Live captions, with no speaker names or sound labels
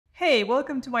Hey,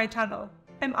 welcome to my channel.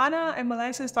 I'm Anna, I'm a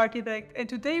licensed architect, and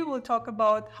today we'll talk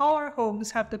about how our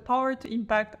homes have the power to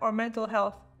impact our mental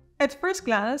health. At first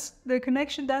glance, the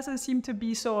connection doesn't seem to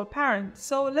be so apparent,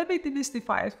 so let me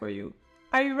demystify it for you.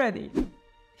 Are you ready?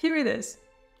 Here it is.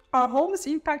 Our homes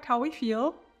impact how we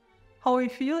feel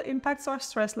impacts our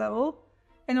stress level,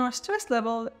 and our stress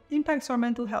level impacts our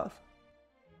mental health.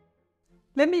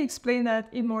 Let me explain that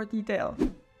in more detail.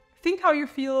 Think how you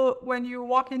feel when you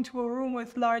walk into a room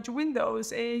with large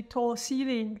windows, a tall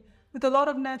ceiling, with a lot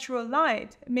of natural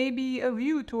light, maybe a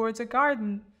view towards a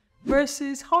garden,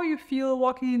 versus how you feel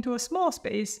walking into a small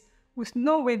space with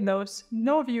no windows,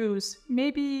 no views,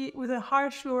 maybe with a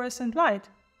harsh fluorescent light.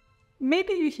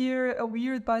 Maybe you hear a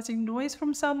weird buzzing noise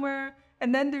from somewhere,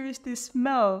 and then there is this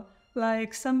smell,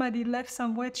 like somebody left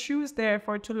some wet shoes there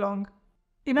for too long.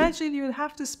 Imagine you'll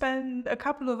have to spend a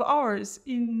couple of hours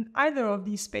in either of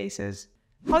these spaces.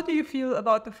 How do you feel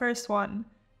about the first one?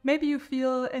 Maybe you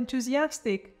feel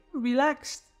enthusiastic,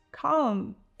 relaxed,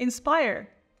 calm, inspired.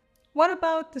 What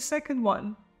about the second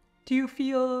one? Do you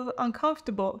feel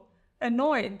uncomfortable,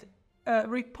 annoyed,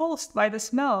 repulsed by the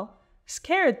smell,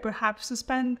 scared perhaps to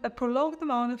spend a prolonged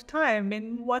amount of time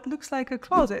in what looks like a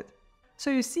closet? So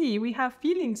you see, we have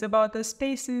feelings about the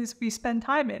spaces we spend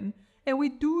time in. And we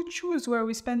do choose where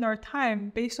we spend our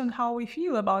time based on how we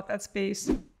feel about that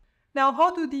space. Now, how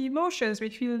do the emotions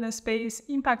we feel in a space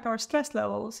impact our stress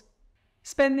levels?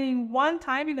 Spending one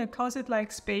time in a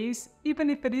closet-like space,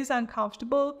 even if it is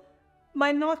uncomfortable,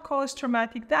 might not cause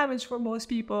traumatic damage for most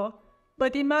people.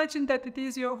 But imagine that it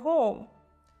is your home,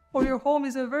 or your home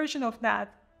is a version of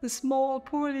that, the small,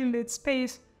 poorly lit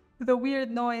space with a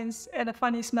weird noise and a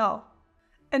funny smell.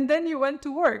 And then you went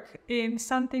to work in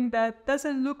something that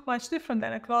doesn't look much different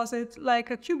than a closet,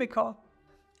 like a cubicle.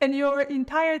 And your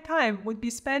entire time would be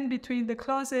spent between the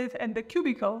closet and the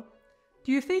cubicle.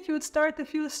 Do you think you would start to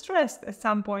feel stressed at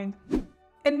some point?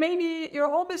 And maybe your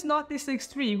home is not this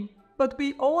extreme, but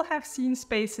we all have seen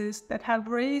spaces that have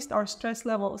raised our stress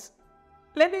levels.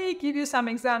 Let me give you some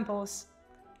examples.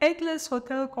 Endless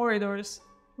hotel corridors,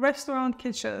 restaurant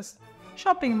kitchens,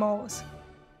 shopping malls,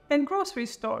 and grocery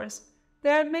stores.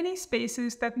 There are many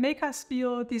spaces that make us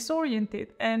feel disoriented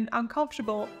and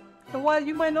uncomfortable, and while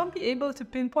you might not be able to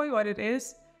pinpoint what it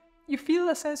is, you feel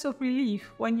a sense of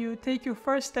relief when you take your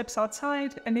first steps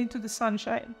outside and into the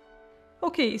sunshine.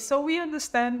 Okay, so we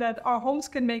understand that our homes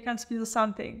can make us feel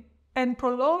something, and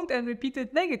prolonged and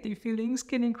repeated negative feelings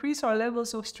can increase our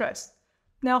levels of stress.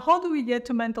 Now, how do we get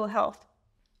to mental health?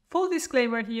 Full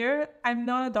disclaimer here, I'm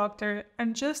not a doctor,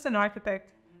 I'm just an architect.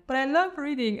 But I love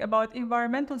reading about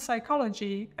environmental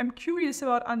psychology. I'm curious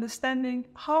about understanding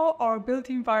how our built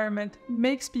environment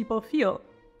makes people feel.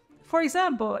 For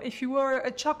example, if you were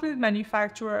a chocolate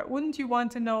manufacturer, wouldn't you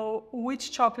want to know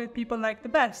which chocolate people like the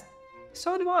best?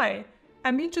 So do I.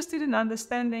 I'm interested in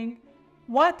understanding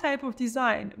what type of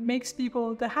design makes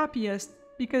people the happiest,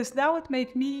 because that would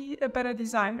make me a better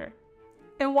designer.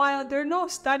 And while there are no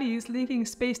studies linking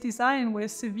space design with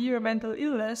severe mental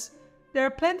illness, there are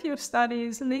plenty of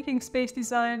studies linking space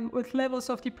design with levels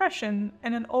of depression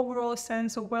and an overall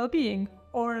sense of well-being,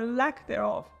 or lack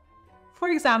thereof. For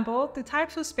example, the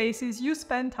types of spaces you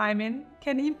spend time in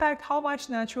can impact how much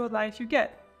natural light you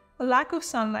get. A lack of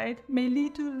sunlight may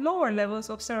lead to lower levels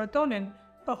of serotonin,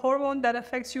 a hormone that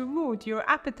affects your mood, your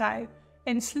appetite,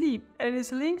 and sleep, and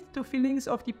is linked to feelings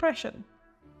of depression.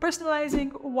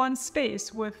 Personalizing one's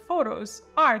space with photos,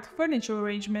 art, furniture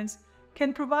arrangements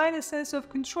can provide a sense of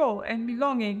control and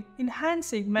belonging,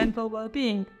 enhancing mental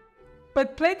well-being.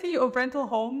 But plenty of rental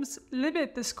homes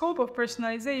limit the scope of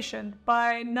personalization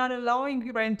by not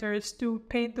allowing renters to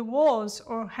paint the walls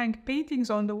or hang paintings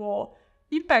on the wall,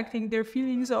 impacting their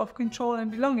feelings of control and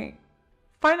belonging.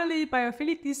 Finally,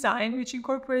 biophilic design, which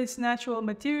incorporates natural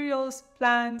materials,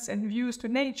 plants, and views to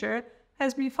nature,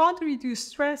 has been found to reduce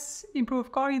stress,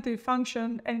 improve cognitive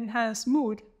function, and enhance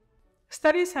mood.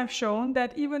 Studies have shown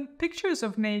that even pictures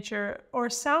of nature or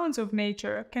sounds of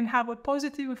nature can have a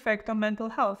positive effect on mental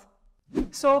health.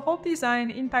 So home design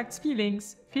impacts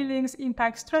feelings, feelings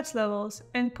impact stress levels,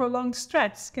 and prolonged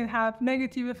stress can have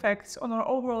negative effects on our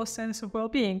overall sense of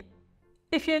well-being.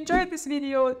 If you enjoyed this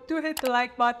video, do hit the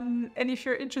like button, and if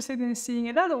you're interested in seeing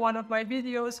another one of my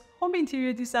videos, home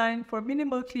interior design for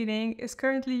minimal cleaning is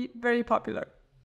currently very popular.